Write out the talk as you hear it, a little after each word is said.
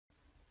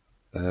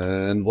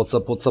And what's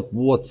up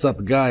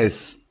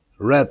guys?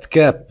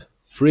 REDCAP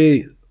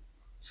free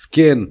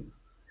skin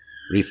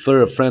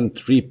refer a friend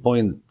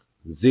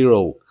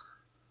 3.0.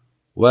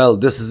 Well,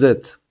 this is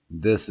it.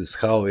 This is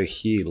how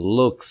he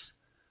looks.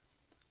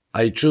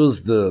 I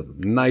choose the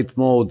night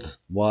mode.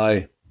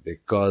 Why?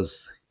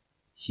 Because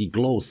he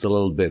glows a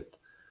little bit.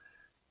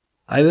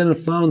 I didn't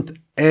find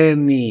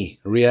any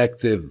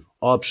reactive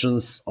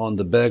options on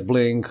the back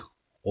bling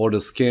or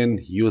the skin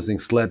using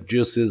slap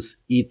juices,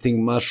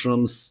 eating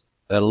mushrooms,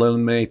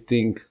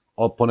 eliminating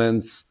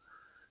opponents,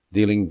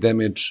 dealing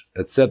damage,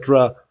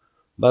 etc.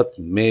 But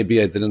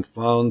maybe I didn't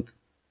find.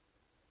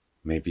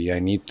 Maybe I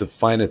need to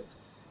find it.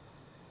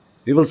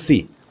 We will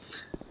see.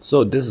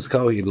 So this is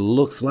how it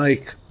looks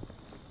like.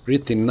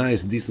 Pretty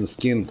nice, decent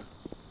skin.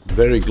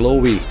 Very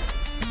glowy.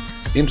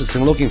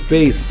 Interesting looking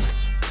face.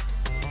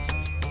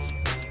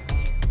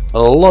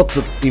 A lot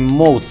of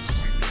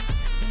emotes.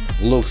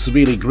 Looks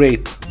really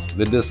great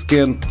with this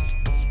skin.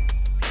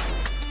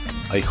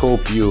 I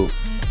hope you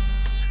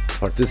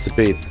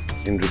participate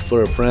in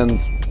Refer a Friend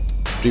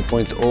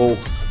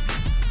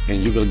 3.0 and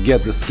you will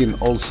get the skin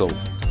also.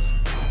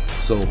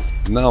 So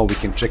now we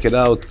can check it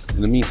out.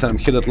 In the meantime,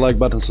 hit that like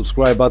button,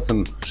 subscribe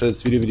button, share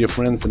this video with your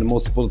friends, and the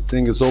most important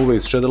thing is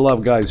always share the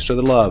love, guys, share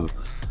the love.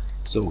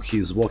 So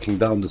he's walking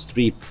down the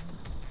street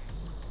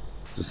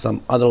to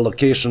some other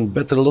location,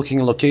 better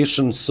looking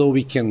location, so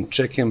we can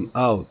check him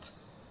out.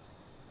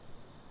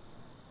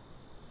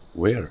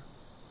 Where?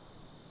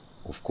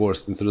 Of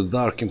course, into the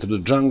dark, into the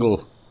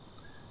jungle.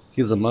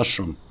 He's a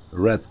mushroom,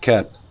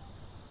 REDCAP.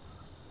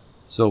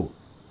 So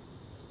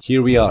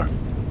here we are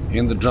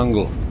in the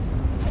jungle.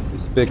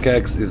 His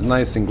pickaxe is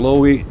nice and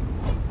glowy.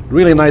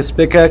 Really nice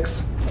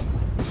pickaxe.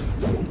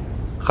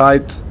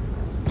 Height,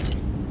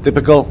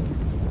 typical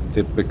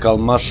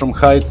mushroom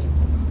height.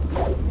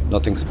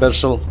 Nothing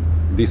special.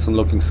 Decent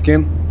looking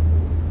skin.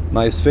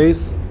 Nice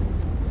face.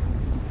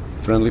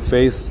 Friendly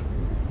face.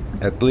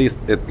 At least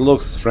it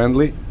looks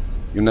friendly.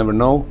 You never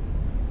know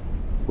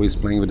who is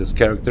playing with this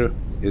character.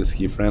 Is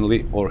he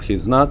friendly or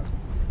he's not?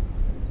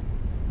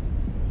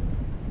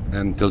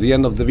 And till the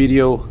end of the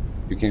video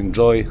you can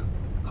enjoy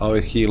how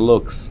he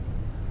looks.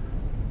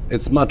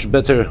 It's much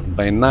better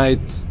by night.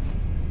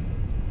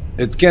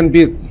 It can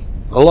be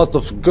a lot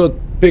of good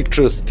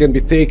pictures can be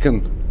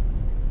taken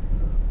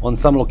on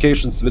some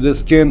locations with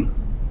this skin.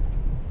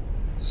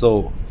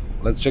 So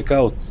let's check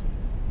out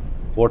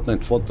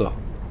Fortnite photo.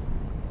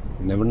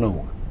 You never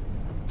know.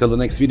 Till the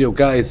next video,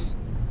 guys.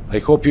 I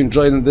hope you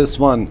enjoyed this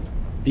one.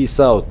 Peace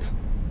out.